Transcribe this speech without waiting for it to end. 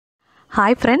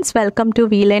Hi friends, welcome to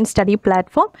WeLearn Study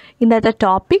Platform. ഇന്നത്തെ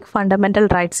topic fundamental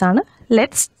rights ആണ്.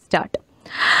 Let's start.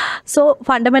 So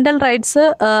fundamental rights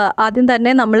ആദ്യം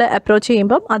തന്നെ നമ്മൾ അപ്രോച്ച്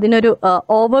ചെയ്യുമ്പം അതിനൊരു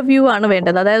ഓവർവ്യൂ ആണ്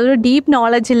വേണ്ടത്. അതായത് ഒരു ഡീപ്പ്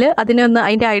നോളജിൽ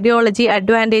അതിൻ്റെ ഐഡിയോളജി,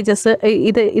 അഡ്വാൻറ്റേജസ്,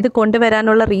 ഇത്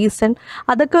കൊണ്ടുവരാനുള്ള റീസൺ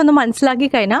അതൊക്കെ ഒന്ന് മനസ്സിലാക്കി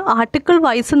കഴിഞ്ഞാൽ ആർട്ടിക്കിൾ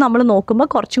വൈസ് നമ്മൾ നോക്കുമ്പോൾ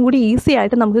കുറച്ചും കൂടി ഈസി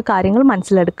ആയിട്ട് നമുക്ക് കാര്യങ്ങൾ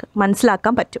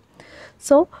മനസ്സിലാക്കാൻ പറ്റും.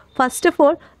 സോ ഫസ്റ്റ് ഓഫ്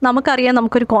ഓൾ നമുക്കറിയാം,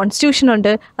 നമുക്കൊരു കോൺസ്റ്റിറ്റ്യൂഷൻ ഉണ്ട്.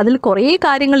 അതിൽ കുറേ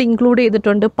കാര്യങ്ങൾ ഇൻക്ലൂഡ്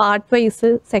ചെയ്തിട്ടുണ്ട്. പാർട്ട് വൈസ്,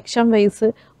 സെക്ഷൻ വൈസ്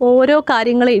ഓരോ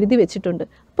കാര്യങ്ങൾ എഴുതി വെച്ചിട്ടുണ്ട്.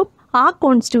 അപ്പം ആ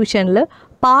കോൺസ്റ്റിറ്റ്യൂഷനിൽ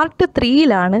പാർട്ട്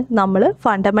 3 നമ്മൾ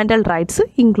ഫണ്ടമെൻ്റൽ റൈറ്റ്സ്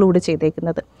ഇൻക്ലൂഡ്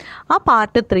ചെയ്തേക്കുന്നത്. ആ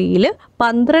പാർട്ട് 3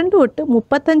 12 തൊട്ട്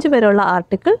 35 വരെയുള്ള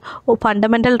ആർട്ടിക്കിൾ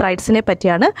ഫണ്ടമെൻ്റൽ റൈറ്റ്സിനെ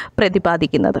പറ്റിയാണ്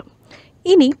പ്രതിപാദിക്കുന്നത്.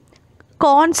 ഇനി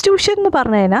കോൺസ്റ്റിറ്റ്യൂഷൻ എന്ന്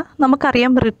പറഞ്ഞു കഴിഞ്ഞാൽ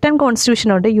നമുക്കറിയാം, റിട്ടൺ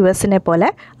കോൺസ്റ്റിറ്റ്യൂഷനുണ്ട് US-നെ പോലെ,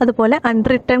 അതുപോലെ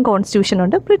അൺറിട്ടൺ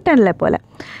കോൺസ്റ്റിറ്റ്യൂഷനുണ്ട് ബ്രിട്ടനിലെ പോലെ.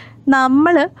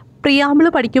 നമ്മൾ പ്രിയാമ്പിൾ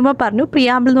പഠിക്കുമ്പോൾ പറഞ്ഞു,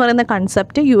 പ്രിയാമ്പിൾ എന്ന് പറയുന്ന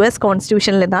കൺസെപ്റ്റ് US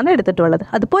കോൺസ്റ്റിറ്റ്യൂഷനിൽ നിന്നാണ് എടുത്തിട്ടുള്ളത്.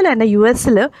 അതുപോലെ തന്നെ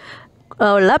US-ൽ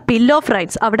ഉള്ള ബിൽ ഓഫ്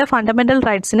റൈറ്റ്സ്, അവിടെ ഫണ്ടമെൻ്റൽ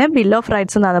റൈറ്റ്സിനെ ബിൽ ഓഫ്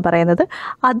റൈറ്റ്സ് എന്നാണ് പറയുന്നത്.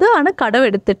 അതാണ്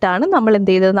കടമെടുത്തിട്ടാണ് നമ്മൾ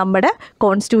എന്ത് ചെയ്തത്, നമ്മുടെ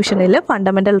കോൺസ്റ്റിറ്റ്യൂഷനിൽ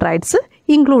ഫണ്ടമെൻ്റൽ റൈറ്റ്സ്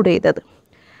ഇൻക്ലൂഡ് ചെയ്തത്.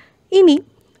 ഇനി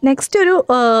നെക്സ്റ്റ് ഒരു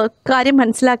കാര്യം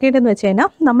മനസ്സിലാക്കേണ്ടതെന്ന് വെച്ച് കഴിഞ്ഞാൽ,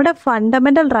 നമ്മുടെ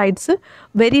ഫണ്ടമെൻ്റൽ റൈറ്റ്സ്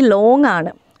വെരി ലോങ്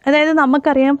ആണ്. അതായത്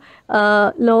നമുക്കറിയാം,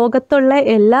 ലോകത്തുള്ള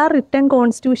എല്ലാ റിട്ടൺ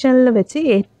കോൺസ്റ്റിറ്റ്യൂഷനിൽ വെച്ച്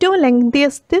ഏറ്റവും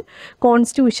ലെങ്തിയസ്റ്റ്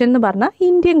കോൺസ്റ്റിറ്റ്യൂഷൻ എന്ന് പറഞ്ഞാൽ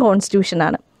ഇന്ത്യൻ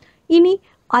കോൺസ്റ്റിറ്റ്യൂഷനാണ്. ഇനി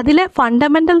അതിലെ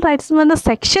ഫണ്ടമെൻ്റൽ റൈറ്റ്സ് എന്ന് പറഞ്ഞ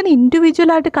സെക്ഷൻ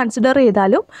ഇൻഡിവിജ്വലായിട്ട് കൺസിഡർ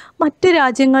ചെയ്താലും മറ്റ്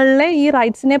രാജ്യങ്ങളിലെ ഈ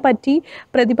റൈറ്റ്സിനെ പറ്റി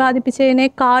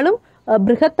പ്രതിപാദിപ്പിച്ചതിനേക്കാളും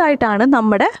ബൃഹത്തായിട്ടാണ്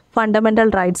നമ്മുടെ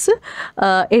ഫണ്ടമെൻ്റൽ റൈറ്റ്സ്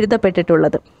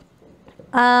എഴുതപ്പെട്ടിട്ടുള്ളത്.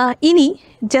 ഇനി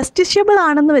ജസ്റ്റിഷ്യബിൾ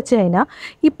ആണെന്ന് വെച്ച് കഴിഞ്ഞാൽ,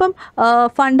 ഇപ്പം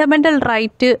ഫണ്ടമെൻ്റൽ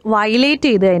റൈറ്റ് വയലേറ്റ്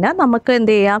ചെയ്ത് കഴിഞ്ഞാൽ നമുക്ക്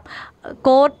എന്ത് ചെയ്യാം,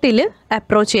 കോർട്ടിൽ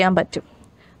അപ്രോച്ച് ചെയ്യാൻ പറ്റും.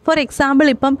 ഫോർ എക്സാമ്പിൾ,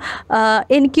 ഇപ്പം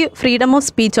എനിക്ക് ഫ്രീഡം ഓഫ്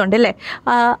സ്പീച്ച് ഉണ്ട് അല്ലേ.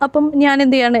 അപ്പം ഞാൻ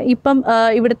എന്ത് ചെയ്യാണ്, ഇപ്പം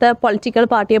ഇവിടുത്തെ പൊളിറ്റിക്കൽ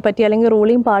പാർട്ടിയെ പറ്റി അല്ലെങ്കിൽ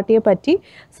റൂളിംഗ് പാർട്ടിയെ പറ്റി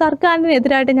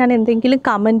സർക്കാരിനെതിരായിട്ട് ഞാൻ എന്തെങ്കിലും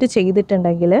കമൻറ്റ്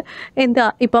ചെയ്തിട്ടുണ്ടെങ്കിൽ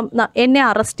ഇപ്പം എന്നെ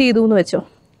അറസ്റ്റ് ചെയ്തു എന്ന് വെച്ചോ,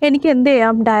 എനിക്ക് എന്ത്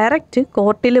ചെയ്യാം, ഡയറക്റ്റ്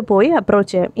കോർട്ടിൽ പോയി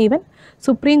അപ്രോച്ച് ചെയ്യാം. ഈവൻ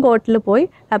സുപ്രീം കോർട്ടിൽ പോയി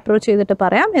അപ്രോച്ച് ചെയ്തിട്ട്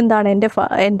പറയാം, എന്താണ്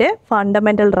എൻ്റെ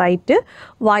ഫണ്ടമെൻ്റൽ റൈറ്റ്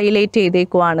വയലേറ്റ്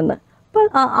ചെയ്തേക്കുവാണെന്ന്. അപ്പോൾ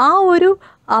ആ ഒരു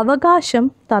അവകാശം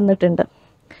തന്നിട്ടുണ്ട്.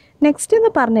 നെക്സ്റ്റ്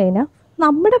എന്ന് പറഞ്ഞു കഴിഞ്ഞാൽ,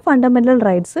 നമ്മുടെ ഫണ്ടമെൻ്റൽ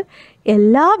റൈറ്റ്സ്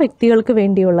എല്ലാ വ്യക്തികൾക്ക്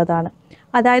വേണ്ടിയുള്ളതാണ്.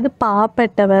 അതായത്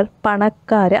പാവപ്പെട്ടവർ,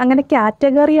 പണക്കാർ, അങ്ങനെ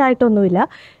കാറ്റഗറി ആയിട്ടൊന്നുമില്ല,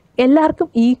 എല്ലാവർക്കും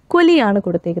ഈക്വലിയാണ്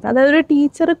കൊടുത്തേക്കുന്നത്. അതായത് ഒരു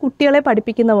ടീച്ചർ കുട്ടികളെ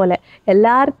പഠിപ്പിക്കുന്ന പോലെ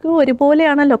എല്ലാവർക്കും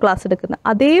ഒരുപോലെയാണല്ലോ ക്ലാസ് എടുക്കുന്നത്,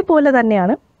 അതേപോലെ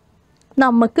തന്നെയാണ്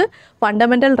നമുക്ക്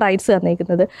ഫണ്ടമെൻ്റൽ റൈറ്റ്സ്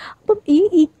തന്നേക്കുന്നത്. അപ്പം ഈ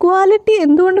ഈക്വാലിറ്റി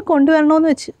എന്തുകൊണ്ട് കൊണ്ടുവന്നു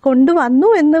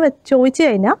എന്ന് ചോദിച്ചു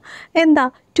കഴിഞ്ഞാൽ എന്താ,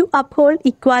 to uphold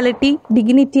equality,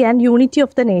 dignity and unity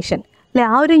of the nation അല്ലെ.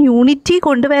 ആ ഒരു യൂണിറ്റി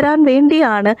കൊണ്ടുവരാൻ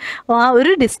വേണ്ടിയാണ് ആ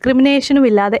ഒരു ഡിസ്ക്രിമിനേഷനും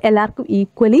ഇല്ലാതെ എല്ലാവർക്കും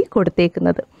ഈക്വലി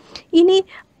കൊടുത്തേക്കുന്നത്. ഇനി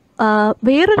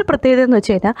വേറൊരു പ്രത്യേകത എന്ന്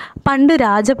വെച്ച് കഴിഞ്ഞാൽ, പണ്ട്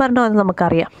രാജഭരണമെന്ന്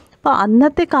നമുക്കറിയാം. അപ്പോൾ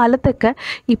അന്നത്തെ കാലത്തൊക്കെ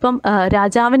ഇപ്പം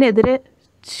രാജാവിനെതിരെ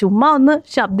ചുമ്മാ ഒന്ന്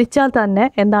ശബ്ദിച്ചാൽ തന്നെ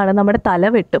എന്താണ്, നമ്മുടെ തല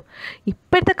വെട്ടും.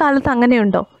 ഇപ്പോഴത്തെ കാലത്ത്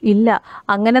അങ്ങനെയുണ്ടോ? ഇല്ല.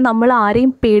 അങ്ങനെ നമ്മൾ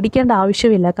ആരെയും പേടിക്കേണ്ട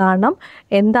ആവശ്യമില്ല. കാരണം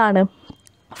എന്താണ്,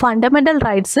 ഫണ്ടമെൻ്റൽ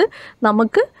റൈറ്റ്സ്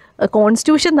നമുക്ക്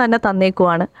കോൺസ്റ്റിറ്റ്യൂഷൻ തന്നെ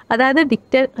തന്നേക്കുവാണ്. അതായത്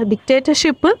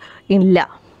ഡിക്റ്റേറ്റർഷിപ്പ് ഇല്ല.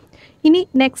 ഇനി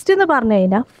നെക്സ്റ്റ് എന്ന് പറഞ്ഞു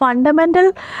കഴിഞ്ഞാൽ, ഫണ്ടമെൻ്റൽ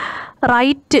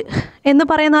റൈറ്റ് എന്ന്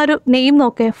പറയുന്ന ഒരു നെയിം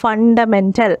നോക്കേ,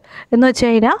 ഫണ്ടമെൻ്റൽ എന്ന് വെച്ച്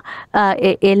കഴിഞ്ഞാൽ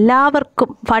എല്ലാവർക്കും,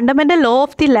 fundamental law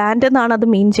of the land എന്നാണ് അത്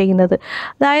മീൻ ചെയ്യുന്നത്.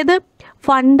 അതായത്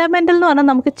ഫണ്ടമെൻ്റൽ എന്ന് പറഞ്ഞാൽ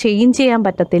നമുക്ക് ചേഞ്ച് ചെയ്യാൻ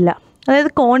പറ്റത്തില്ല.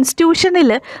 അതായത്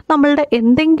കോൺസ്റ്റിറ്റ്യൂഷനിൽ നമ്മളുടെ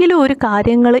എന്തെങ്കിലും ഒരു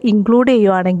കാര്യങ്ങൾ ഇൻക്ലൂഡ്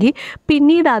ചെയ്യുവാണെങ്കിൽ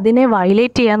പിന്നീട് അതിനെ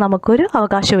വയലേറ്റ് ചെയ്യാൻ നമുക്കൊരു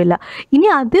അവകാശമില്ല. ഇനി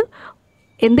അത്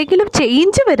എന്തെങ്കിലും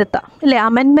ചേഞ്ച് വരുത്താം അല്ലേ,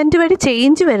 അമെൻമെൻറ്റ് വഴി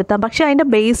ചേഞ്ച് വരുത്താം, പക്ഷേ അതിൻ്റെ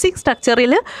ബേസിക്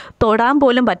സ്ട്രക്ചറിൽ തൊടാൻ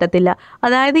പോലും പറ്റത്തില്ല.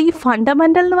 അതായത് ഈ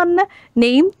ഫണ്ടമെൻ്റൽ എന്ന് പറഞ്ഞ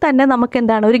നെയിം തന്നെ നമുക്ക്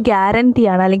എന്താണ്, ഒരു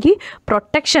ഗ്യാരണ്ടിയാണ് അല്ലെങ്കിൽ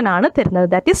പ്രൊട്ടക്ഷനാണ് തരുന്നത്.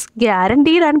 That is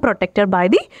guaranteed and protected by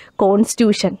the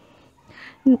constitution.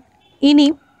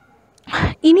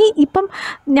 ഇനി ഇപ്പം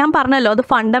ഞാൻ പറഞ്ഞല്ലോ, അത്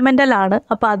ഫണ്ടമെൻ്റൽ ആണ്,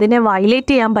 അപ്പോൾ അതിനെ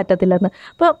വയലേറ്റ് ചെയ്യാൻ പറ്റത്തില്ലെന്ന്.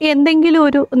 അപ്പോൾ എന്തെങ്കിലും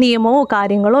ഒരു നിയമമോ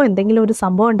കാര്യങ്ങളോ എന്തെങ്കിലും ഒരു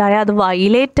സംഭവം ഉണ്ടായാൽ അത്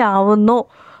വയലേറ്റ് ആവുന്നോ,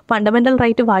 ഫണ്ടമെൻ്റൽ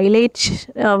റൈറ്റ്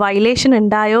വയലേഷൻ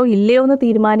ഉണ്ടായോ ഇല്ലയോ എന്ന്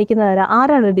തീരുമാനിക്കുന്നത്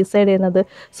ആരാണ് ഡിസൈഡ് ചെയ്യുന്നത്?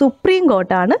 സുപ്രീം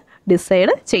കോർട്ടാണ്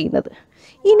ഡിസൈഡ് ചെയ്യുന്നത്.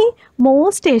 ഇനി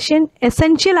മോസ്റ്റ്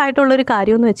എസെൻഷ്യൽ ആയിട്ടുള്ളൊരു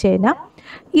കാര്യം എന്ന് വെച്ച് കഴിഞ്ഞാൽ,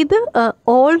 ഇത്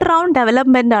ഓൾ റൗണ്ട്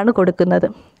ഡെവലപ്മെൻ്റ് ആണ് കൊടുക്കുന്നത്.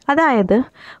 അതായത്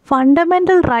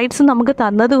ഫണ്ടമെൻ്റൽ റൈറ്റ്സ് നമുക്ക്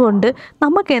തന്നതുകൊണ്ട്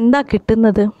നമുക്ക് എന്താ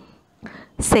കിട്ടുന്നത്?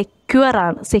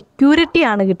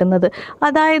 സെക്യൂരിറ്റിയാണ് കിട്ടുന്നത്.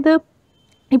 അതായത്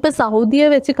ഇപ്പോൾ സൗദിയെ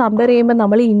വെച്ച് കമ്പയർ ചെയ്യുമ്പോൾ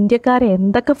നമ്മൾ ഇന്ത്യക്കാരെ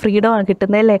എന്തൊക്കെ ഫ്രീഡമാണ്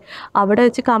കിട്ടുന്നത് അല്ലേ. അവിടെ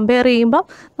വെച്ച് കമ്പയർ ചെയ്യുമ്പോൾ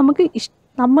നമുക്ക്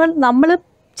നമ്മൾ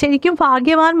ശരിക്കും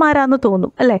ഭാഗ്യവാന്മാരാന്ന്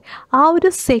തോന്നും അല്ലേ. ആ ഒരു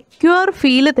സെക്യൂർ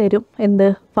ഫീല് തരും എന്ത്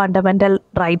ഫണ്ടമെൻ്റൽ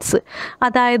റൈറ്റ്സ്.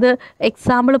 അതായത്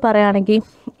എക്സാമ്പിൾ പറയുകയാണെങ്കിൽ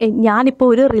ഞാനിപ്പോൾ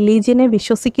ഒരു റിലീജിയനെ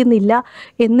വിശ്വസിക്കുന്നില്ല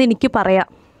എന്നെനിക്ക് പറയാം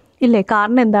ഇല്ലേ.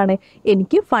 കാരണം എന്താണ്,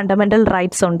 എനിക്ക് ഫണ്ടമെൻ്റൽ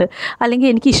റൈറ്റ്സ് ഉണ്ട്. അല്ലെങ്കിൽ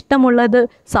എനിക്ക് ഇഷ്ടമുള്ളത്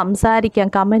സംസാരിക്കാം,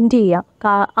 കമൻറ്റ് ചെയ്യാം.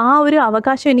 ആ ഒരു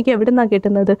അവകാശം എനിക്ക് എവിടെ നിന്നാണ്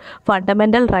കിട്ടുന്നത്?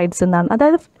 ഫണ്ടമെൻ്റൽ റൈറ്റ്സ് എന്നാണ്.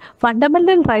 അതായത്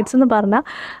ഫണ്ടമെൻ്റൽ റൈറ്റ്സ് എന്ന് പറഞ്ഞാൽ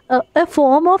എ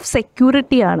ഫോം ഓഫ്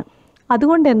സെക്യൂരിറ്റിയാണ്.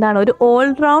 അതുകൊണ്ട് എന്താണ്, ഒരു all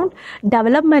round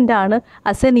ഡെവലപ്മെൻറ്റാണ്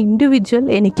as an individual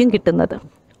എനിക്കും കിട്ടുന്നത്.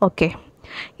 ഓക്കെ,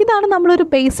 ഇതാണ് നമ്മളൊരു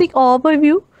ബേസിക്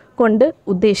ഓവർവ്യൂ കൊണ്ട്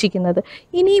ഉദ്ദേശിക്കുന്നത്.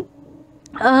 ഇനി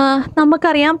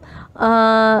നമുക്കറിയാം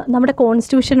നമ്മുടെ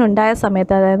കോൺസ്റ്റിറ്റ്യൂഷൻ ഉണ്ടായ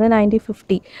സമയത്ത്, അതായത്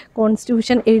 1950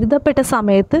 കോൺസ്റ്റിറ്റ്യൂഷൻ എഴുതപ്പെട്ട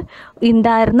സമയത്ത്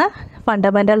ഉണ്ടായിരുന്ന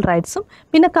ഫണ്ടമെൻ്റൽ റൈറ്റ്സും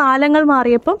പിന്നെ കാലങ്ങൾ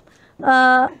മാറിയപ്പം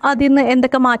അതിൽ നിന്ന്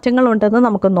എന്തൊക്കെ മാറ്റങ്ങളുണ്ടെന്ന്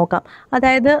നമുക്ക് നോക്കാം.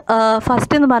 അതായത്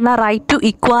ഫസ്റ്റ് എന്ന് പറഞ്ഞാൽ റൈറ്റ് ടു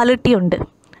ഇക്വാലിറ്റി ഉണ്ട്.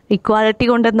 ഇക്വാലിറ്റി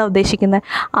കൊണ്ടെന്താ ഉദ്ദേശിക്കുന്നത്?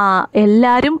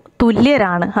 എല്ലാവരും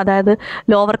തുല്യരാണ്. അതായത്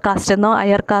ലോവർ കാസ്റ്റ് എന്നോ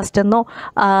ഹയർ കാസ്റ്റ് എന്നോ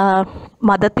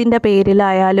മതത്തിൻ്റെ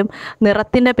പേരിലായാലും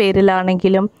നിറത്തിൻ്റെ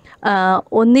പേരിലാണെങ്കിലും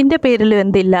ഒന്നിൻ്റെ പേരിലും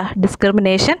എന്തില്ല,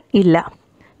 ഡിസ്ക്രിമിനേഷൻ ഇല്ല.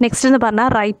 നെക്സ്റ്റ് എന്ന് പറഞ്ഞാൽ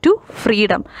right to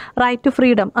freedom. Right to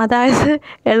freedom അതായത്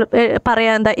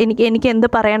പറയാൻ എന്താ, എനിക്ക് എന്ത്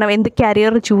പറയണം, എന്ത്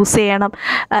കരിയർ ചൂസ് ചെയ്യണം,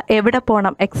 എവിടെ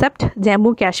പോകണം, എക്സെപ്റ്റ്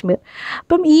ജമ്മു കാശ്മീർ.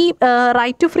 അപ്പം ഈ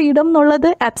റൈറ്റ് ടു ഫ്രീഡം എന്നുള്ളത്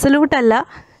അബ്സല്യൂട്ട് അല്ല.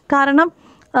 കാരണം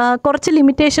കുറച്ച്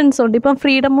ലിമിറ്റേഷൻസ് ഉണ്ട്. ഇപ്പം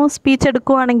ഫ്രീഡം ഓഫ് സ്പീച്ച്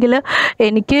എടുക്കുകയാണെങ്കിൽ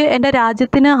എനിക്ക് എൻ്റെ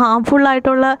രാജ്യത്തിന്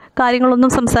ഹാംഫുള്ളായിട്ടുള്ള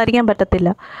കാര്യങ്ങളൊന്നും സംസാരിക്കാൻ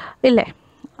പറ്റത്തില്ല ഇല്ലേ.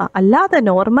 അല്ലാതെ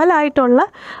നോർമലായിട്ടുള്ള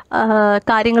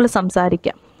കാര്യങ്ങൾ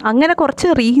സംസാരിക്കാം. അങ്ങനെ കുറച്ച്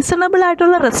റീസണബിൾ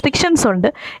ആയിട്ടുള്ള റെസ്ട്രിക്ഷൻസ് ഉണ്ട്.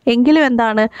 എങ്കിലും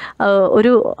എന്താണ്,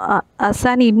 ഒരു ആസ്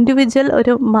ആൻ ഇൻഡിവിജ്വൽ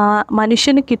ഒരു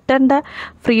മനുഷ്യന് കിട്ടേണ്ട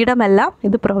ഫ്രീഡം എല്ലാം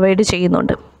ഇത് പ്രൊവൈഡ്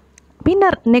ചെയ്യുന്നുണ്ട്. പിന്നെ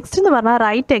നെക്സ്റ്റ് എന്ന് പറഞ്ഞാൽ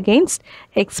റൈറ്റ് അഗെയിൻസ്റ്റ്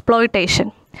എക്സ്പ്ലോയിറ്റേഷൻ.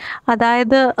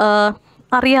 അതായത്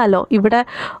അറിയാലോ, ഇവിടെ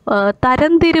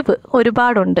തരംതിരിവ്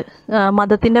ഒരുപാടുണ്ട്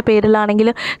മതത്തിൻ്റെ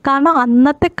പേരിലാണെങ്കിലും. കാരണം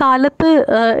അന്നത്തെ കാലത്ത്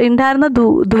ഉണ്ടായിരുന്ന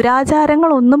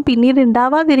ദുരാചാരങ്ങളൊന്നും പിന്നീട്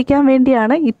ഉണ്ടാവാതിരിക്കാൻ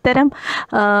വേണ്ടിയാണ് ഇത്തരം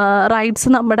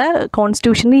റൈറ്റ്സ് നമ്മുടെ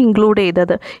കോൺസ്റ്റിറ്റ്യൂഷനിൽ ഇൻക്ലൂഡ്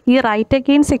ചെയ്തത്. ഈ റൈറ്റ്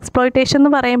അഗെയിൻസ്റ്റ് എക്സ്പ്ലോയിറ്റേഷൻ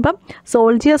എന്ന് പറയുമ്പം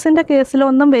സോൾജിയേഴ്സിൻ്റെ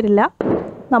കേസിലൊന്നും വരില്ല,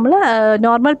 നമ്മൾ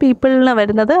നോർമൽ പീപ്പിളിന്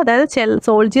വരുന്നത്. അതായത്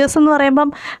സോൾജിയേഴ്സ് എന്ന് പറയുമ്പം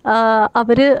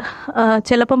അവർ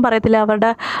ചിലപ്പം പറയത്തില്ല, അവരുടെ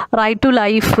റൈറ്റ് ടു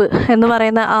ലൈഫ് എന്ന്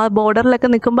പറയുന്ന ആ ബോർഡറിലൊക്കെ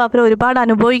നിൽക്കുമ്പോൾ അവർ ഒരുപാട്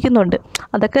അനുഭവിക്കുന്നുണ്ട്.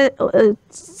 അതൊക്കെ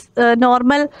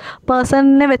നോർമൽ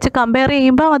പേഴ്സണിനെ വെച്ച് കമ്പയർ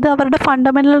ചെയ്യുമ്പോൾ അത് അവരുടെ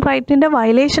ഫണ്ടമെൻ്റൽ റൈറ്റിൻ്റെ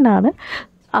വയലേഷനാണ്.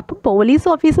 അപ്പോൾ പോലീസ്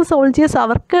ഓഫീസർ, സോൾജിയേഴ്സ്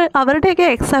അവരുടെയൊക്കെ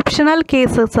എക്സെപ്ഷണൽ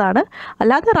കേസസ് ആണ്.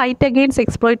 അല്ലാതെ റൈറ്റ് അഗെയിൻസ്റ്റ്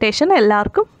എക്സ്പ്ലോയിറ്റേഷൻ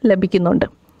എല്ലാവർക്കും ലഭിക്കുന്നുണ്ട്.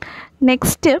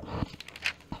 Next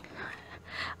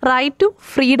right to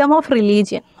freedom of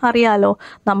religion. അറിയാലോ,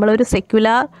 നമ്മളൊരു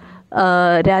സെക്യുലർ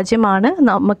രാജ്യമാണ്.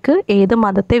 നമുക്ക് ഏത്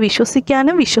മതത്തെ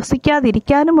വിശ്വസിക്കാനും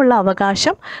വിശ്വസിക്കാതിരിക്കാനുമുള്ള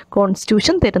അവകാശം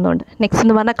കോൺസ്റ്റിറ്റ്യൂഷൻ തരുന്നുണ്ട്. നെക്സ്റ്റ്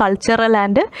എന്ന് പറഞ്ഞാൽ കൾച്ചറൽ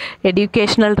ആൻഡ്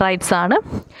എഡ്യൂക്കേഷണൽ റൈറ്റ്സ് ആണ്.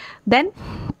 Then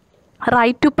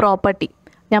right to property.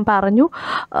 ഞാൻ പറഞ്ഞു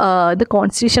ഇത്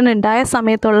കോൺസ്റ്റിറ്റ്യൂഷൻ ഉണ്ടായ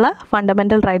സമയത്തുള്ള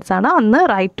ഫണ്ടമെൻ്റൽ റൈറ്റ്സ് ആണ്. അന്ന്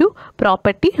റൈറ്റ് ടു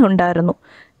പ്രോപ്പർട്ടി ഉണ്ടായിരുന്നു.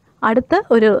 അടുത്ത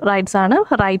ഒരു റൈറ്റ്സ് ആണ്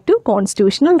റൈറ്റ് ടു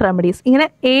കോൺസ്റ്റിറ്റ്യൂഷണൽ റെമഡീസ്. ഇങ്ങനെ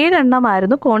 7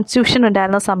 എണ്ണമായിരുന്നു കോൺസ്റ്റിറ്റ്യൂഷൻ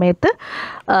ഉണ്ടായിരുന്ന സമയത്ത്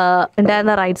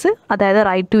ഉണ്ടായിരുന്ന റൈറ്റ്സ്. അതായത്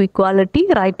right to equality,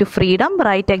 right to freedom,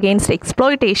 right against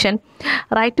exploitation,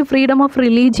 right to freedom of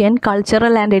religion,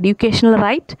 cultural and educational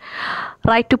right,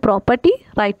 right to property,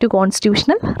 right to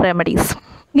constitutional remedies.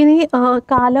 ഇനി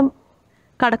കാലം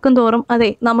കടക്കും തോറും അതെ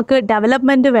നമുക്ക്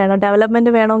ഡെവലപ്മെൻറ്റ്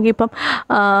വേണമെങ്കിൽ ഇപ്പം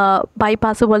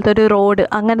ബൈപ്പാസ് പോലത്തെ ഒരു റോഡ്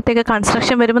അങ്ങനത്തെയൊക്കെ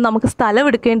കൺസ്ട്രക്ഷൻ വരുമ്പോൾ നമുക്ക് സ്ഥലം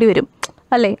എടുക്കേണ്ടി വരും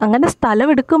അല്ലേ. അങ്ങനെ സ്ഥലം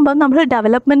എടുക്കുമ്പം നമ്മൾ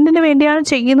ഡെവലപ്മെൻറ്റിന് വേണ്ടിയാണ്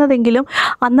ചെയ്യുന്നതെങ്കിലും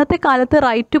അന്നത്തെ കാലത്ത്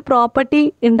റൈറ്റ് ടു പ്രോപ്പർട്ടി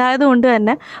ഉണ്ടായതുകൊണ്ട്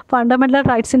തന്നെ ഫണ്ടമെൻ്റൽ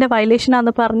റൈറ്റ്സിൻ്റെ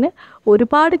വയലേഷനാണെന്ന് പറഞ്ഞ്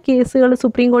ഒരുപാട് കേസുകൾ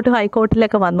സുപ്രീം കോർട്ട്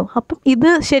ഹൈക്കോർട്ടിലൊക്കെ വന്നു. അപ്പം ഇത്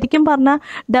ശരിക്കും പറഞ്ഞാൽ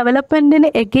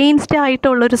ഡെവലപ്മെൻറ്റിന് എഗെയിൻസ്റ്റ്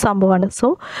ആയിട്ടുള്ളൊരു സംഭവമാണ്. സോ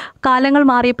കാലങ്ങൾ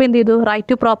മാറിയപ്പോൾ എന്ത് ചെയ്തു, റൈറ്റ്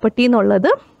ടു പ്രോപ്പർട്ടി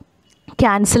എന്നുള്ളത്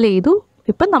ക്യാൻസൽ ചെയ്തു.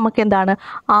 ഇപ്പം നമുക്ക് എന്താണ്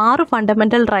 6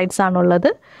 ഫണ്ടമെൻ്റൽ റൈറ്റ്സ് ആണുള്ളത്.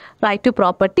 റൈറ്റ് ടു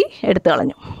പ്രോപ്പർട്ടി എടുത്തു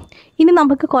കളഞ്ഞു. ഇനി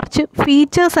നമുക്ക് കുറച്ച്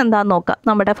ഫീച്ചേഴ്സ് എന്താണെന്ന് നോക്കാം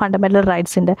നമ്മുടെ ഫണ്ടമെൻ്റൽ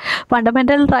റൈറ്റ്സിൻ്റെ.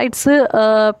 ഫണ്ടമെൻ്റൽ റൈറ്റ്സ്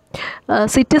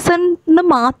സിറ്റിസണിന്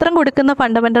മാത്രം കൊടുക്കുന്ന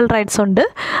ഫണ്ടമെൻ്റൽ റൈറ്റ്സ് ഉണ്ട്.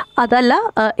 അതല്ല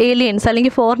ഏലിയൻസ്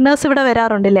അല്ലെങ്കിൽ ഫോറിനേഴ്സ് ഇവിടെ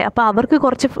വരാറുണ്ടല്ലേ, അപ്പോൾ അവർക്ക്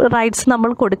കുറച്ച് റൈറ്റ്സ്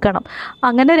നമ്മൾ കൊടുക്കണം.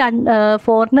 അങ്ങനെ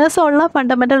ഫോറിനേഴ്സ് ഉള്ള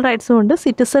ഫണ്ടമെൻ്റൽ റൈറ്റ്സും ഉണ്ട്,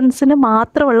 സിറ്റിസൺസിന്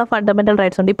മാത്രമുള്ള ഫണ്ടമെൻ്റൽ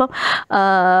റൈറ്റ്സ് ഉണ്ട്. ഇപ്പം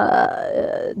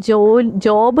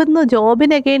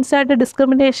ജോബിന് എഗെയിൻസ്റ്റ് ആയിട്ട്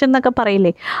ഡിസ്ക്രിമിനേഷൻ എന്നൊക്കെ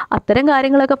പറയില്ലേ, അത്തരം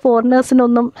കാര്യങ്ങളൊക്കെ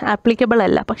ഫോറിനേഴ്സിനൊന്നും ആപ്ലിക്കബിൾ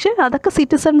അല്ല. പക്ഷേ അതൊക്കെ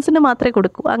സിറ്റിസൺസിന് മാത്രമേ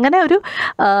കൊടുക്കൂ. അങ്ങനെ ഒരു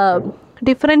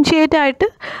ഡിഫറൻഷിയേറ്റ് ആയിട്ട്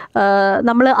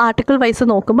നമ്മൾ ആർട്ടിക്കിൾ വൈസ്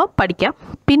നോക്കുമ്പോൾ പഠിക്കാം.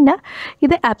 പിന്നെ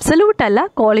ഇത് അബ്സല്യൂട്ട് അല്ല,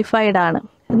 ക്വാളിഫൈഡ് ആണ്.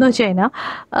 എന്ന് വെച്ച് കഴിഞ്ഞാൽ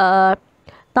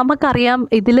നമുക്കറിയാം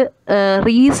ഇതിൽ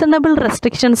റീസണബിൾ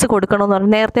റെസ്ട്രിക്ഷൻസ് കൊടുക്കണമെന്ന്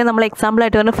പറഞ്ഞു. നേരത്തെ നമ്മൾ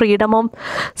എക്സാമ്പിളായിട്ട് പറഞ്ഞ ഫ്രീഡം ഓഫ്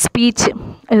സ്പീച്ച്.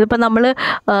 ഇതിപ്പോൾ നമ്മൾ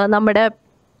നമ്മുടെ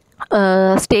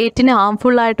സ്റ്റേറ്റിന്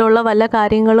ഹാംഫുള്ളായിട്ടുള്ള വല്ല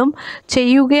കാര്യങ്ങളും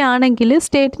ചെയ്യുകയാണെങ്കിൽ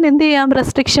സ്റ്റേറ്റിന് എന്ത് ചെയ്യാം,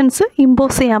 റെസ്ട്രിക്ഷൻസ്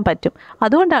ഇമ്പോസ് ചെയ്യാൻ പറ്റും.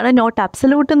 അതുകൊണ്ടാണ് നോട്ട്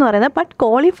അബ്സല്യൂട്ട് എന്ന് പറയുന്നത്. ബട്ട്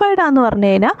ക്വാളിഫൈഡ് ആണെന്ന് പറഞ്ഞു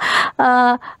കഴിഞ്ഞാൽ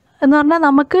എന്ന് പറഞ്ഞാൽ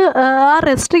നമുക്ക് ആ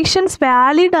റെസ്ട്രിക്ഷൻസ്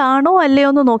വാലിഡ് ആണോ അല്ലയോ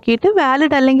എന്ന് നോക്കിയിട്ട്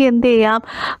വാലിഡ് അല്ലെങ്കിൽ എന്ത് ചെയ്യാം,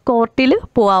 കോർട്ടിൽ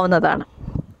പോകാവുന്നതാണ്.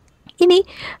 ഇനി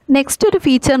നെക്സ്റ്റ് ഒരു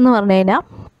ഫീച്ചർ എന്ന് പറഞ്ഞു കഴിഞ്ഞാൽ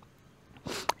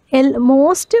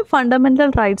മോസ്റ്റ് ഫണ്ടമെൻ്റൽ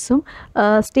റൈറ്റ്സും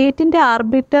സ്റ്റേറ്റിൻ്റെ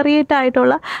ആർബിട്രറിയേറ്റ്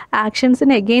ആയിട്ടുള്ള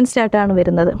ആക്ഷൻസിന് എഗെയിൻസ്റ്റ് ആയിട്ടാണ്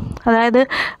വരുന്നത്. അതായത്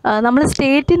നമ്മൾ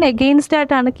സ്റ്റേറ്റിന് എഗെയിൻസ്റ്റ്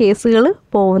ആയിട്ടാണ് കേസുകൾ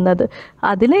പോകുന്നത്.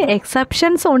 അതിൽ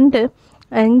എക്സെപ്ഷൻസ് ഉണ്ട്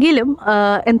എങ്കിലും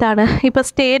എന്താണ്, ഇപ്പോൾ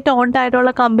സ്റ്റേറ്റ് ഓൺഡ്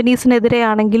ആയിട്ടുള്ള കമ്പനീസിനെതിരെ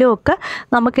ആണെങ്കിലും ഒക്കെ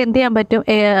നമുക്ക് എന്ത് ചെയ്യാൻ പറ്റും,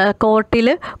 കോർട്ടിൽ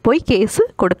പോയി കേസ്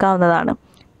കൊടുക്കാവുന്നതാണ്.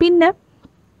 പിന്നെ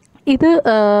ഇത്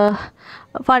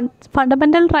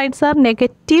ഫണ്ടമെൻ്റൽ റൈറ്റ്സ് ആർ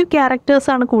നെഗറ്റീവ്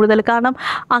ക്യാരക്ടേഴ്സാണ് കൂടുതൽ. കാരണം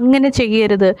അങ്ങനെ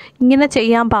ചെയ്യരുത്, ഇങ്ങനെ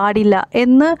ചെയ്യാൻ പാടില്ല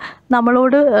എന്ന്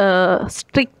നമ്മളോട്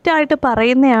സ്ട്രിക്റ്റായിട്ട്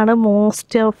പറയുന്നതാണ്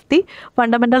മോസ്റ്റ് ഓഫ് ദി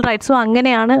ഫണ്ടമെൻ്റൽ റൈറ്റ്സും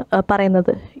അങ്ങനെയാണ്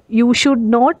പറയുന്നത്. You should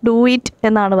not do it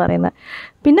എന്നാണ് പറയുന്നത്.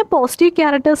 പിന്നെ പോസിറ്റീവ്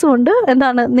ക്യാരക്ടേഴ്സും ഉണ്ട്.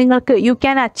 എന്താണ്, നിങ്ങൾക്ക് യു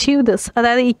ക്യാൻ അച്ചീവ് ദിസ്,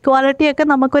 അതായത് ഇക്വാലിറ്റിയൊക്കെ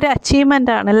നമുക്കൊരു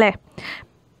അച്ചീവ്മെൻ്റ് ആണല്ലേ.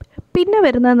 പിന്നെ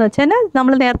വരുന്നതെന്ന് വെച്ചാൽ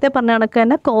നമ്മൾ നേരത്തെ പറഞ്ഞ കണക്ക്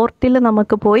തന്നെ കോർട്ടിൽ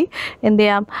നമുക്ക് പോയി എന്ത്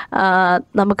ചെയ്യാം,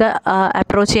 നമുക്ക്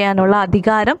അപ്രോച്ച് ചെയ്യാനുള്ള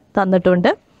അധികാരം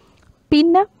തന്നിട്ടുണ്ട്.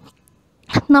 പിന്നെ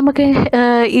നമുക്ക്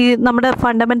ഈ നമ്മുടെ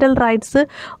ഫണ്ടമെൻ്റൽ റൈറ്റ്സ്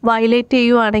വയലേറ്റ്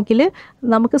ചെയ്യുവാണെങ്കിൽ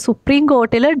നമുക്ക് സുപ്രീം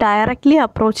കോർട്ടിൽ ഡയറക്റ്റ്ലി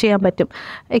അപ്രോച്ച് ചെയ്യാൻ പറ്റും.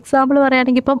 എക്സാമ്പിൾ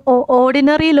പറയുകയാണെങ്കിൽ ഇപ്പം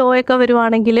ഓർഡിനറി ലോ ഒക്കെ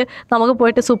വരുവാണെങ്കിൽ നമുക്ക്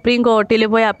പോയിട്ട് സുപ്രീം കോർട്ടിൽ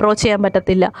പോയി അപ്രോച്ച് ചെയ്യാൻ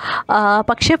പറ്റത്തില്ല.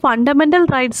 പക്ഷേ ഫണ്ടമെൻ്റൽ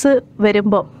റൈറ്റ്സ്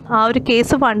വരുമ്പോൾ ആ ഒരു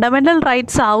കേസ് ഫണ്ടമെൻ്റൽ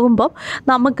റൈറ്റ്സ് ആകുമ്പം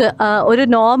നമുക്ക് ഒരു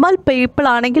നോർമൽ പീപ്പിൾ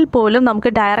ആണെങ്കിൽ പോലും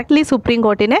നമുക്ക് ഡയറക്റ്റ്ലി സുപ്രീം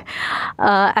കോർട്ടിനെ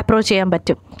അപ്രോച്ച് ചെയ്യാൻ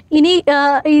പറ്റും. ഇനി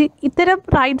ഇത്തരം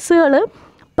റൈറ്റ്സുകൾ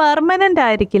പെർമനൻ്റ്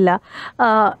ആയിരിക്കില്ല.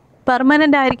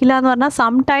 എന്ന് പറഞ്ഞാൽ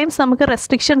സംടൈംസ് നമുക്ക്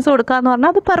റെസ്ട്രിക്ഷൻസ് കൊടുക്കുക എന്ന്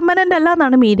പറഞ്ഞാൽ അത് പെർമനൻ്റ് അല്ല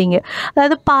എന്നാണ് മീനിങ്.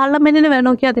 അതായത് പാർലമെൻറ്റിന്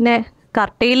വേണമെങ്കിൽ അതിനെ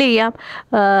കർട്ടെയിൽ ചെയ്യാം,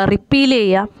 റിപ്പീൽ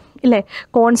ചെയ്യാം, ഇല്ലേ.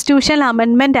 കോൺസ്റ്റിറ്റ്യൂഷണൽ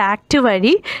അമെൻമെൻറ്റ് ആക്ട്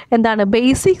വഴി എന്താണ്,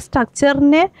 ബേസിക്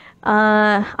സ്ട്രക്ചറിനെ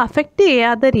അഫക്റ്റ്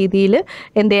ചെയ്യാത്ത രീതിയിൽ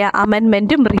എന്ത് ചെയ്യുക,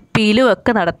 അമെൻമെൻറ്റും റിപ്പീലും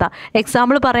ഒക്കെ നടത്താം.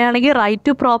 എക്സാമ്പിൾ പറയുകയാണെങ്കിൽ റൈറ്റ്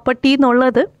ടു പ്രോപ്പർട്ടി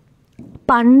എന്നുള്ളത്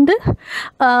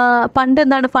പണ്ട്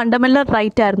എന്താണ്, ഫണ്ടമെൻ്റൽ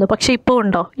റൈറ്റ് ആയിരുന്നു. പക്ഷേ ഇപ്പോൾ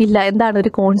ഉണ്ടോ? ഇല്ല. എന്താണ്,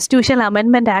 ഒരു കോൺസ്റ്റിറ്റ്യൂഷണൽ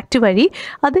അമെൻമെൻറ്റ് ആക്ട് വഴി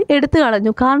അത് എടുത്തു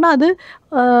കളഞ്ഞു. കാരണം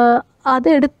അത്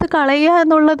എടുത്ത് കളയുക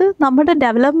എന്നുള്ളത് നമ്മുടെ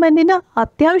ഡെവലപ്മെൻറ്റിന്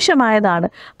അത്യാവശ്യമായതാണ്.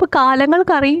 അപ്പോൾ കാലങ്ങൾ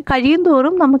കഴിയും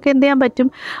തോറും നമുക്ക് എന്ത് ചെയ്യാൻ പറ്റും,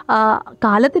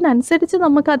 കാലത്തിനനുസരിച്ച്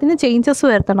നമുക്കതിന് ചേഞ്ചസ്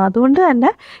വരുത്തണം. അതുകൊണ്ട്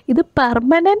തന്നെ ഇത്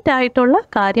പെർമനൻ്റ് ആയിട്ടുള്ള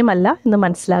കാര്യമല്ല എന്ന്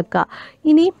മനസ്സിലാക്കുക.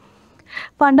 ഇനി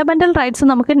ഫണ്ടമെൻ്റൽ റൈറ്റ്സ്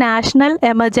നമുക്ക് നാഷണൽ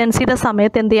എമർജൻസിയുടെ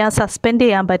സമയത്ത് എന്ത് ചെയ്യാൻ, സസ്പെൻഡ്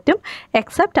ചെയ്യാൻ പറ്റും,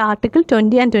 എക്സെപ്റ്റ് ആർട്ടിക്കിൾ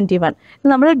 20 and 21. ഇത്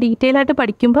നമ്മൾ ഡീറ്റെയിൽ ആയിട്ട്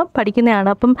പഠിക്കുന്നതാണ്.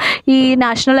 അപ്പം ഈ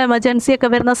നാഷണൽ എമർജൻസി ഒക്കെ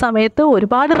വരുന്ന സമയത്ത്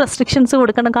ഒരുപാട് റെസ്ട്രിക്ഷൻസ്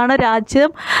കൊടുക്കണം. കാരണം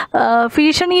രാജ്യം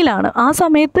ഭീഷണിയിലാണ്. ആ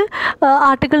സമയത്ത്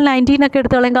ആർട്ടിക്കിൾ 19 ഒക്കെ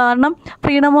എടുത്ത് കളയും. കാരണം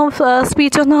ഫ്രീഡം ഓഫ്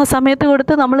സ്പീച്ചൊന്നും ആ സമയത്ത്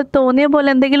കൊടുത്ത് നമ്മൾ തോന്നിയ പോലെ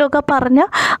എന്തെങ്കിലുമൊക്കെ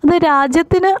പറഞ്ഞാൽ അത്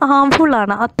രാജ്യത്തിന്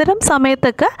ഹാംഫുള്ളാണ്. അത്തരം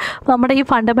സമയത്തൊക്കെ നമ്മുടെ ഈ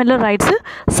ഫണ്ടമെൻ്റൽ റൈറ്റ്സ്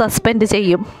സസ്പെൻഡ്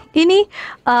ചെയ്യും. ഇനി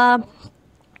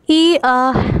ഈ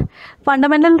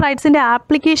ഫണ്ടമെൻ്റൽ റൈറ്റ്സിൻ്റെ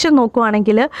ആപ്ലിക്കേഷൻ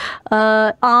നോക്കുവാണെങ്കിൽ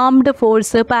armed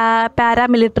force,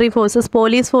 paramilitary forces,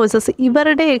 police forces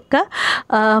ഇവരുടെയൊക്കെ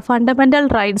ഫണ്ടമെൻ്റൽ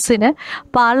റൈറ്റ്സിന്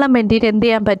പാർലമെൻറ്റിന് എന്ത്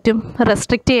ചെയ്യാൻ പറ്റും,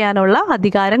 റെസ്ട്രിക്റ്റ് ചെയ്യാനുള്ള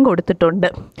അധികാരം കൊടുത്തിട്ടുണ്ട്.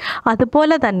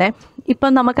 അതുപോലെ തന്നെ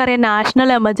ഇപ്പം നമുക്കറിയാം നാഷണൽ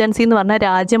എമർജൻസി എന്ന് പറഞ്ഞാൽ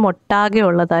രാജ്യം ഒട്ടാകെ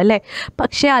ഉള്ളതാണ് അല്ലേ.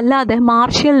 പക്ഷേ അല്ലാതെ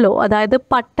മാർഷ്യൽ ലോ, അതായത്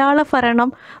പട്ടാള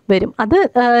ഭരണം വരും. അത്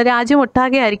രാജ്യം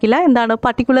ഒട്ടാകെ ആയിരിക്കില്ല. എന്താണ്,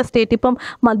 പർട്ടിക്കുലർ സ്റ്റേറ്റ്, ഇപ്പം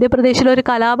മധ്യപ്രദേശിലൊരു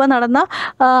കലാപം നടന്നാൽ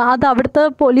അത് അവിടുത്തെ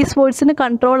പോലീസ് ഫോഴ്സിന്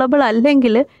കൺട്രോളബിൾ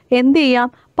അല്ലെങ്കിൽ എന്ത് ചെയ്യാം,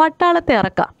 പട്ടാളത്തെ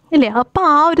ഇറക്കാം ഇല്ലേ. അപ്പോൾ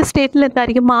ആ ഒരു സ്റ്റേറ്റിൽ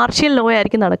എന്തായിരിക്കും, മാർഷ്യൽ ലോ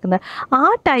ആയിരിക്കും നടക്കുന്നത്. ആ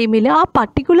ടൈമിൽ ആ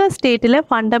പർട്ടിക്കുലർ സ്റ്റേറ്റിലെ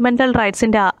ഫണ്ടമെൻ്റൽ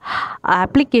റൈറ്റ്സിൻ്റെ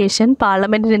ആപ്ലിക്കേഷൻ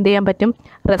പാർലമെൻറ്റിന് എന്ത് ചെയ്യാൻ പറ്റും,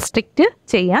 റെസ്ട്രിക്റ്റ്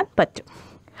ചെയ്യാൻ പറ്റും.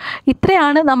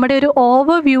 ഇത്രയാണ് നമ്മുടെ ഒരു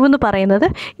ഓവർവ്യൂ എന്ന് പറയുന്നത്.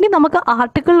 ഇനി നമുക്ക്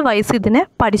ആർട്ടിക്കിൾ വൈസ് ഇതിനെ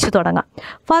പഠിച്ചു തുടങ്ങാം.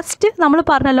 ഫസ്റ്റ് നമ്മൾ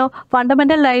പറഞ്ഞല്ലോ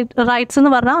ഫണ്ടമെൻ്റൽ റൈറ്റ്സ്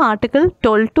എന്ന് പറഞ്ഞാൽ ആർട്ടിക്കിൾ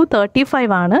 12 to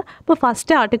 35 ആണ്. അപ്പോൾ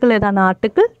ഫസ്റ്റ് ആർട്ടിക്കിൾ ഏതാണ്,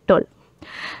 ആർട്ടിക്കിൾ 12.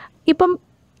 ഇപ്പം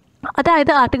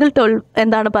അതായത് ആർട്ടിക്കിൾ 12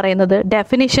 എന്താണ് പറയുന്നത്,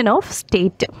 ഡെഫിനിഷൻ ഓഫ്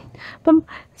സ്റ്റേറ്റ്. അപ്പം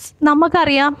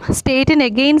നമുക്കറിയാം സ്റ്റേറ്റിന്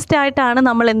എഗെയിൻസ്റ്റ് ആയിട്ടാണ്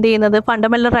നമ്മൾ എന്ത് ചെയ്യുന്നത്,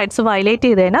 ഫണ്ടമെൻ്റൽ റൈറ്റ്സ് വയലേറ്റ്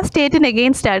ചെയ്ത് കഴിഞ്ഞാൽ സ്റ്റേറ്റിന്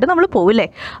എഗെയിൻസ്റ്റ് ആയിട്ട് നമ്മൾ പോവില്ലേ.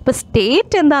 അപ്പോൾ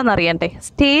സ്റ്റേറ്റ് എന്താണെന്ന് അറിയണ്ടേ,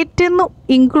 സ്റ്റേറ്റ് എന്ന്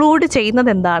ഇൻക്ലൂഡ്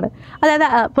ചെയ്യുന്നത് എന്താണ്. അതായത്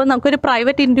ഇപ്പോൾ നമുക്കൊരു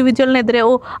പ്രൈവറ്റ് ഇൻഡിവിജ്വലിനെതിരെ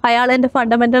അയാൾ എൻ്റെ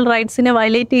ഫണ്ടമെൻ്റൽ റൈറ്റ്സിനെ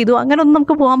വയലേറ്റ് ചെയ്തു അങ്ങനെയൊന്നും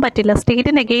നമുക്ക് പോകാൻ പറ്റില്ല.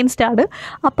 സ്റ്റേറ്റിന് എഗെയിൻസ്റ്റ് ആണ്.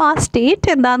 അപ്പോൾ ആ സ്റ്റേറ്റ്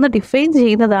എന്താണെന്ന് ഡിഫൈൻ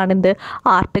ചെയ്യുന്നതാണ് എന്ത്,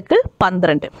 ആർട്ടിക്കിൾ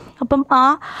 12. അപ്പം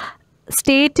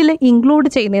സ്റ്റേറ്റിൽ ഇൻക്ലൂഡ്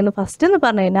ചെയ്യുന്നതെന്ന് ഫസ്റ്റ് എന്ന്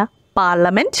പറഞ്ഞു കഴിഞ്ഞാൽ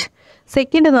പാർലമെൻറ്റ്,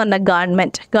 സെക്കൻഡ് എന്ന് പറഞ്ഞാൽ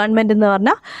ഗവൺമെൻറ് എന്ന്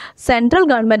പറഞ്ഞാൽ സെൻട്രൽ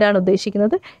ഗവൺമെൻറ്റാണ്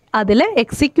ഉദ്ദേശിക്കുന്നത്. അതിൽ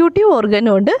എക്സിക്യൂട്ടീവ്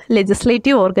ഓർഗനും ഉണ്ട്,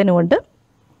 ലെജിസ്ലേറ്റീവ് ഓർഗനും ഉണ്ട്.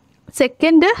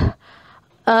 സെക്കൻഡ്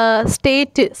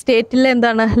സ്റ്റേറ്റിൽ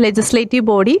എന്താണ് ലെജിസ്ലേറ്റീവ്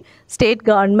ബോഡി, സ്റ്റേറ്റ്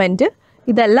ഗവൺമെൻറ്,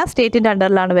 ഇതെല്ലാം സ്റ്റേറ്റിൻ്റെ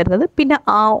അണ്ടറിലാണ് വരുന്നത്. പിന്നെ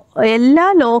എല്ലാ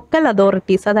ലോക്കൽ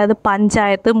അതോറിറ്റീസ്, അതായത്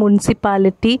പഞ്ചായത്ത്,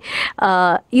 മുനിസിപ്പാലിറ്റി,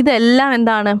 ഇതെല്ലാം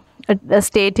എന്താണ്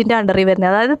സ്റ്റേറ്റിൻ്റെ അണ്ടറിൽ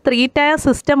വരുന്നത്. അതായത് 3 ടയർ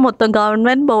സിസ്റ്റം മൊത്തം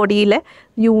ഗവൺമെൻറ് ബോഡിയിലെ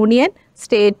യൂണിയൻ,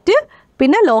 സ്റ്റേറ്റ്,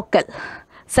 പിന്നെ ലോക്കൽ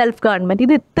സെൽഫ് ഗവൺമെൻറ്,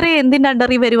 ഇത് ഇത്രയും എന്തിൻ്റെ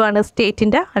അണ്ടറിൽ വരുവാണ്?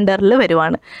 സ്റ്റേറ്റിൻ്റെ അണ്ടറിൽ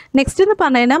വരുവാണ്. നെക്സ്റ്റ് എന്ന്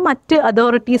പറഞ്ഞു കഴിഞ്ഞാൽ മറ്റ്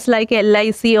അതോറിറ്റീസ് ലൈക്ക്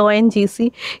LIC, ONGC,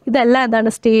 ഇതെല്ലാം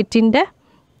എന്താണ് സ്റ്റേറ്റിൻ്റെ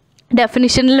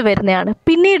ഡെഫിനിഷനിൽ വരുന്നതാണ്.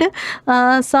 പിന്നീട്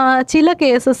ചില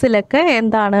കേസസിലൊക്കെ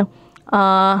എന്താണ്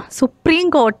സുപ്രീം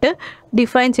കോർട്ട്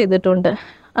ഡിഫൈൻ ചെയ്തിട്ടുണ്ട്.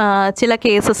 ചില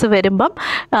കേസസ് വരുമ്പം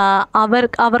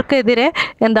അവർക്കെതിരെ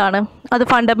എന്താണ് അത്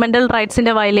ഫണ്ടമെൻ്റൽ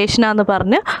റൈറ്റ്സിൻ്റെ വയലേഷനാന്ന്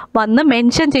പറഞ്ഞ് വന്ന്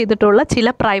മെൻഷൻ ചെയ്തിട്ടുള്ള ചില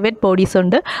പ്രൈവറ്റ് ബോഡീസ്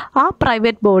ഉണ്ട്. ആ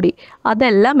പ്രൈവറ്റ് ബോഡി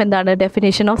അതെല്ലാം എന്താണ്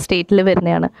ഡെഫിനിഷൻ ഓഫ് സ്റ്റേറ്റിൽ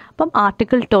വരുന്നതാണ്. അപ്പം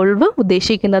ആർട്ടിക്കിൾ 12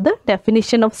 ഉദ്ദേശിക്കുന്നത്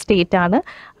ഡെഫിനിഷൻ ഓഫ് സ്റ്റേറ്റ് ആണ്.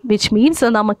 വിച്ച് മീൻസ്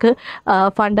നമുക്ക്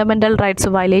ഫണ്ടമെൻ്റൽ റൈറ്റ്സ്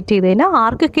വയലേറ്റ് ചെയ്ത് കഴിഞ്ഞാൽ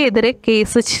ആർക്കൊക്കെ എതിരെ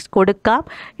കേസ് കൊടുക്കാം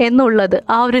എന്നുള്ളത്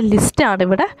ആ ഒരു ലിസ്റ്റാണ്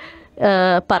ഇവിടെ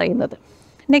പറയുന്നത്.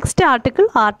 നെക്സ്റ്റ് ആർട്ടിക്കിൾ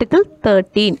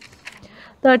 13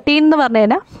 എന്ന് പറഞ്ഞു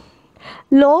കഴിഞ്ഞാൽ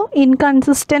ലോ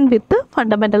ഇൻകൺസിസ്റ്റൻറ്റ് വിത്ത്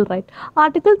ഫണ്ടമെൻ്റൽ റൈറ്റ്.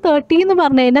 ആർട്ടിക്കിൾ 13 എന്ന്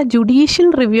പറഞ്ഞു കഴിഞ്ഞാൽ ജുഡീഷ്യൽ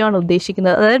റിവ്യൂ ആണ്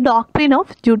ഉദ്ദേശിക്കുന്നത്, അതായത് ഡോക്ട്രിൻ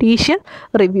ഓഫ് ജുഡീഷ്യൽ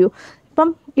റിവ്യൂ. ഇപ്പം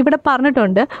ഇവിടെ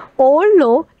പറഞ്ഞിട്ടുണ്ട് all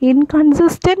law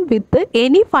inconsistent with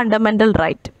any fundamental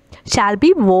right shall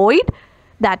be void.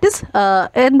 That is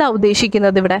എന്താ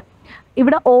ഉദ്ദേശിക്കുന്നത്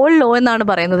ഇവിടെ ഓൾ ലോ എന്നാണ്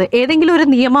പറയുന്നത്. ഏതെങ്കിലും ഒരു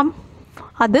നിയമം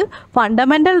അത്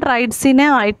ഫണ്ടമെൻ്റൽ റൈറ്റ്സിനെ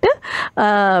ആയിട്ട്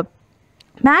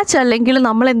മാച്ച് അല്ലെങ്കിൽ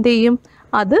നമ്മൾ എന്ത് ചെയ്യും,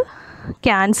 അത്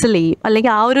ക്യാൻസൽ ചെയ്യും,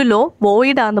 അല്ലെങ്കിൽ ആ ഒരു ലോ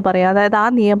വോയിഡാന്ന് പറയാം. അതായത് ആ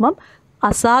നിയമം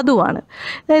അസാധുവാണ്.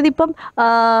 അതായത് ഇപ്പം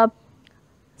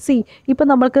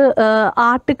നമുക്ക്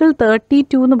ആർട്ടിക്കിൾ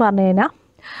 32 എന്ന് പറഞ്ഞു കഴിഞ്ഞാൽ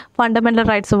ഫണ്ടമെൻ്റൽ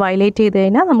റൈറ്റ്സ് വയലേറ്റ് ചെയ്ത്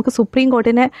കഴിഞ്ഞാൽ നമുക്ക് സുപ്രീം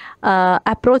കോർട്ടിനെ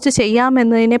അപ്രോച്ച്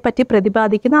ചെയ്യാമെന്നതിനെ പറ്റി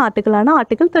പ്രതിപാദിക്കുന്ന ആർട്ടിക്കിളാണ്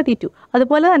ആർട്ടിക്കിൾ 32.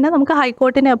 അതുപോലെ തന്നെ നമുക്ക്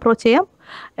ഹൈക്കോർട്ടിനെ അപ്രോച്ച് ചെയ്യാം.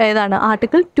 ഏതാണ്?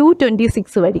 ആർട്ടിക്കിൾ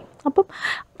 226 വഴി. അപ്പം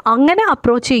അങ്ങനെ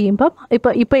അപ്രോച്ച് ചെയ്യുമ്പം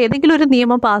ഇപ്പോൾ ഏതെങ്കിലും ഒരു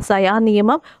നിയമം പാസ്സായി ആ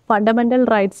നിയമം ഫണ്ടമെൻ്റൽ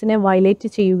റൈറ്റ്സിനെ വയലേറ്റ്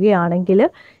ചെയ്യുകയാണെങ്കിൽ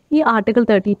ഈ ആർട്ടിക്കിൾ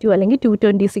 32 അല്ലെങ്കിൽ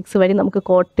 226 വഴി നമുക്ക്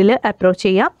കോർട്ടിൽ അപ്രോച്ച്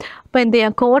ചെയ്യാം. അപ്പോൾ എന്ത്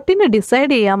ചെയ്യാം? കോർട്ടിന്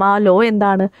ഡിസൈഡ് ചെയ്യാം ആ ലോ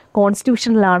എന്താണ്,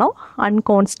 കോൺസ്റ്റിറ്റ്യൂഷണലാണോ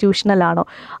അൺകോൺസ്റ്റിറ്റ്യൂഷണലാണോ.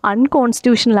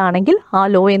 അൺകോൺസ്റ്റിറ്റ്യൂഷണലാണെങ്കിൽ ആ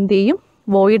ലോ എന്ത് ചെയ്യും?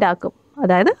 വോയിഡാക്കും,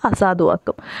 അതായത്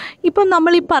അസാധുവാക്കും. ഇപ്പം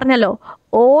നമ്മൾ ഈ പറഞ്ഞല്ലോ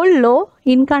all law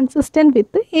inconsistent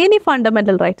with any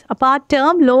fundamental rights. അപ്പോൾ ആ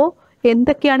ടേം ലോ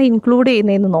എന്തൊക്കെയാണ് ഇൻക്ലൂഡ്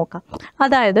ചെയ്യുന്നതെന്ന് നോക്കാം.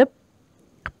 അതായത്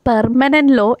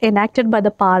permanent law enacted by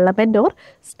the parliament or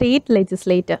state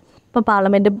legislator. ഇപ്പം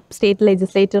പാർലമെൻറ്റും സ്റ്റേറ്റ്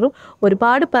ലെജിസ്ലേറ്ററും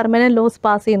ഒരുപാട് പെർമനൻറ്റ് ലോസ്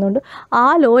പാസ് ചെയ്യുന്നുണ്ട്. ആ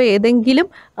ലോ ഏതെങ്കിലും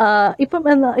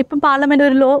ഇപ്പം പാർലമെൻറ്റ്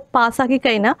ഒരു ലോ പാസ്സാക്കി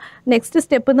കഴിഞ്ഞാൽ നെക്സ്റ്റ്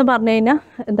സ്റ്റെപ്പ് എന്ന് പറഞ്ഞു കഴിഞ്ഞാൽ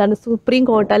എന്താണ്, സുപ്രീം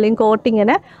കോർട്ട് അല്ലെങ്കിൽ കോർട്ട്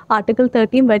ഇങ്ങനെ ആർട്ടിക്കിൾ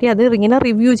 13 വഴി അത് ഇങ്ങനെ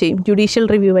റിവ്യൂ ചെയ്യും, ജുഡീഷ്യൽ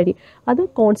റിവ്യൂ വഴി. അത്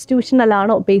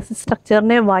കോൺസ്റ്റിറ്റ്യൂഷണലാണോ, ബേസിക്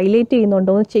സ്ട്രക്ചറിനെ വയലേറ്റ്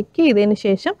ചെയ്യുന്നുണ്ടോ എന്ന് ചെക്ക് ചെയ്തതിന്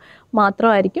ശേഷം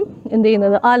മാത്രമായിരിക്കും എന്ത്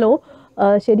ചെയ്യുന്നത്, ആ ലോ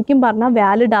ശരിക്കും പറഞ്ഞാൽ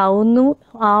വാലിഡ്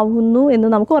ആവുന്നു എന്ന്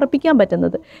നമുക്ക് ഉറപ്പിക്കാൻ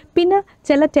പറ്റുന്നത്. പിന്നെ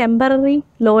ചില ടെമ്പററി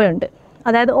ലോ ഉണ്ട്.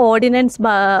 അതായത്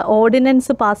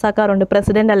ഓർഡിനൻസ് പാസ്സാക്കാറുണ്ട്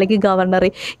പ്രസിഡന്റ് അല്ലെങ്കിൽ ഗവർണർ.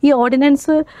 ഈ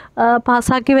ഓർഡിനൻസ്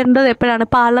പാസ്സാക്കി വരേണ്ടത് എപ്പോഴാണ്?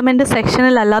 പാർലമെൻറ്റ്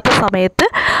സെക്ഷനിലല്ലാത്ത സമയത്ത്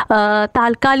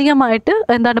താൽക്കാലികമായിട്ട്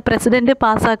എന്താണ് പ്രസിഡന്റ്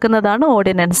പാസ്സാക്കുന്നതാണ്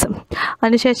ഓർഡിനൻസ്.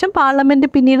 അതിനുശേഷം പാർലമെൻറ്റ്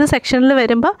പിന്നീട് സെക്ഷനിൽ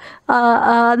വരുമ്പോൾ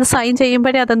അത് സൈൻ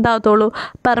ചെയ്യുമ്പോഴേ അതെന്താകത്തുള്ളൂ,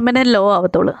 പെർമനൻറ്റ് ലോ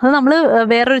ആവത്തുള്ളൂ. അത് നമ്മൾ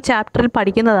വേറൊരു ചാപ്റ്ററിൽ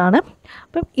പഠിക്കുന്നതാണ്.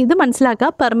 അപ്പം ഇത്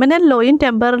മനസ്സിലാക്കുക, പെർമനൻറ്റ് ലോയും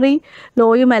ടെമ്പററി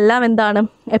ലോയും എല്ലാം എന്താണ്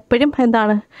എപ്പോഴും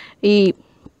എന്താണ് ഈ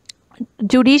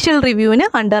ജുഡീഷ്യൽ റിവ്യൂവിന്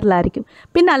അണ്ടറിലായിരിക്കും.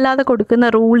 പിന്നെ അല്ലാതെ കൊടുക്കുന്ന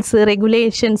റൂൾസ്,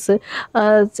 റെഗുലേഷൻസ്,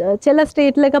 ചില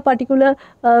സ്റ്റേറ്റിലൊക്കെ പർട്ടിക്കുലർ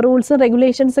റൂൾസും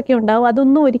റെഗുലേഷൻസൊക്കെ ഉണ്ടാവും.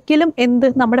 അതൊന്നും ഒരിക്കലും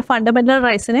നമ്മുടെ ഫണ്ടമെൻ്റൽ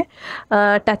റൈറ്റ്സിനെ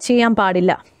ടച്ച് ചെയ്യാൻ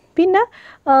പാടില്ല. പിന്നെ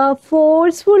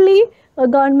ഫോഴ്സ്ഫുള്ളി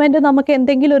ഗവൺമെൻറ് നമുക്ക്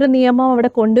എന്തെങ്കിലും ഒരു നിയമം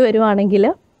അവിടെ കൊണ്ടുവരുവാണെങ്കിൽ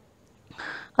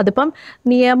അതിപ്പം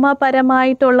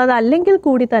നിയമപരമായിട്ടുള്ളതല്ലെങ്കിൽ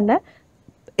കൂടി തന്നെ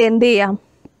എന്ത് ചെയ്യാം,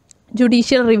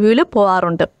 ജുഡീഷ്യൽ റിവ്യൂവിൽ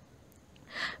പോകാറുണ്ട്.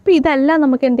 അപ്പോൾ ഇതെല്ലാം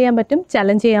നമുക്ക് എന്ത് ചെയ്യാൻ പറ്റും,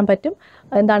 ചലഞ്ച് ചെയ്യാൻ പറ്റും.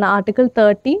 എന്താണ് ആർട്ടിക്കിൾ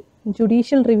 13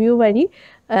 ജുഡീഷ്യൽ റിവ്യൂ വഴി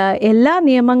എല്ലാ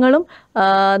നിയമങ്ങളും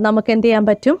നമുക്ക് എന്ത് ചെയ്യാൻ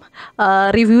പറ്റും,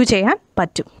 റിവ്യൂ ചെയ്യാൻ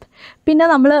പറ്റും. പിന്നെ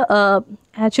നമ്മൾ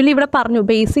ആക്ച്വലി ഇവിടെ പറഞ്ഞു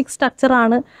ബേസിക്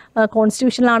സ്ട്രക്ചറാണ്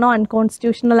കോൺസ്റ്റിറ്റ്യൂഷണലാണോ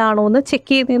അൺകോൺസ്റ്റിറ്റ്യൂഷണലാണോ എന്ന് ചെക്ക്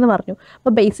ചെയ്യുന്നതെന്ന് പറഞ്ഞു.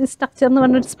 അപ്പോൾ ബേസിക് സ്ട്രക്ചർ എന്ന്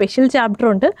പറഞ്ഞൊരു സ്പെഷ്യൽ ചാപ്റ്റർ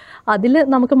ഉണ്ട്. അതിൽ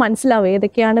നമുക്ക് മനസ്സിലാവും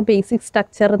ഏതൊക്കെയാണ് ബേസിക്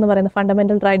സ്ട്രക്ചർ എന്ന് പറയുന്നത്.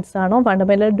 ഫണ്ടമെൻ്റൽ റൈറ്റ്സ് ആണോ,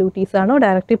 ഫണ്ടമെൻ്റൽ ഡ്യൂട്ടീസ് ആണോ,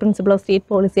 directive principle of state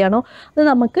policy ആണോ, അത്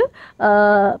നമുക്ക്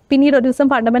പിന്നീട് ഒരു ദിവസം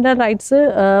ഫണ്ടമെൻ്റൽ റൈറ്റ്സ്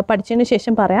പഠിച്ചതിന്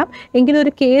ശേഷം പറയാം. എങ്കിലും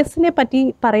ഒരു കേസിനെ പറ്റി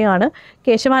പറയുകയാണ്,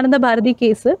 കേശവാനന്ദ ഭാരതി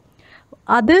കേസ്.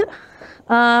 അത്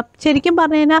ശരിക്കും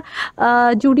പറഞ്ഞു കഴിഞ്ഞാൽ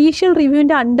ജുഡീഷ്യൽ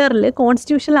റിവ്യൂവിൻ്റെ അണ്ടറിൽ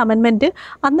കോൺസ്റ്റിറ്റ്യൂഷണൽ അമെൻമെൻറ്റ്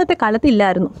അന്നത്തെ കാലത്ത്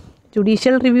ഇല്ലായിരുന്നു.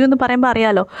 ജുഡീഷ്യൽ റിവ്യൂ എന്ന് പറയുമ്പോൾ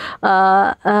അറിയാലോ,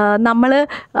 നമ്മൾ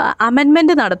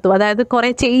അമെൻമെൻറ്റ് നടത്തും, അതായത്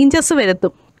കുറേ ചേഞ്ചസ്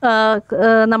വരുത്തും.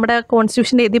 നമ്മുടെ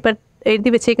കോൺസ്റ്റിറ്റ്യൂഷൻ്റെ എഴുതി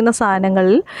വെച്ചേക്കുന്ന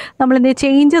സാധനങ്ങളിൽ നമ്മൾ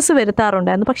ചേഞ്ചസ്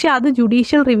വരുത്താറുണ്ടായിരുന്നു. പക്ഷേ അത്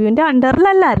ജുഡീഷ്യൽ റിവ്യൂവിൻ്റെ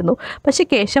അണ്ടറിലല്ലായിരുന്നു. പക്ഷേ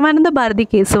കേശവാനന്ദ ഭാരതി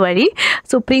കേസ് വഴി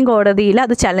സുപ്രീം കോടതിയിൽ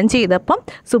അത് ചലഞ്ച് ചെയ്തപ്പം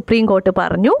സുപ്രീം കോർട്ട്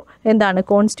പറഞ്ഞു എന്താണ്,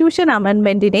 കോൺസ്റ്റിറ്റ്യൂഷൻ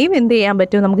അമെൻമെൻറ്റിനെയും എന്ത് ചെയ്യാൻ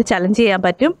പറ്റും, നമുക്ക് ചലഞ്ച് ചെയ്യാൻ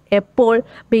പറ്റും. എപ്പോൾ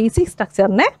ബേസിക്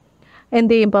സ്ട്രക്ചറിനെ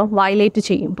എന്ത് ചെയ്യുമ്പോൾ വയലേറ്റ്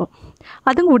ചെയ്യുമ്പോൾ.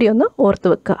 അതും കൂടി ഒന്ന് ഓർത്ത്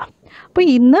വെക്കുക. അപ്പോൾ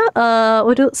ഇന്ന്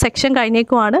ഒരു സെക്ഷൻ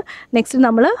കഴിഞ്ഞേക്കുവാണ്. നെക്സ്റ്റ്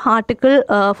നമ്മൾ ആർട്ടിക്കിൾ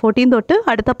 14 തൊട്ട്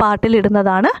അടുത്ത പാർട്ടിൽ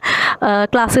ഇടുന്നതാണ്.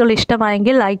 ക്ലാസ്സുകൾ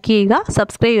ഇഷ്ടമായെങ്കിൽ ലൈക്ക് ചെയ്യുക,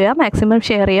 സബ്സ്ക്രൈബ് ചെയ്യുക, മാക്സിമം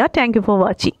ഷെയർ ചെയ്യുക. Thank you for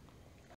watching.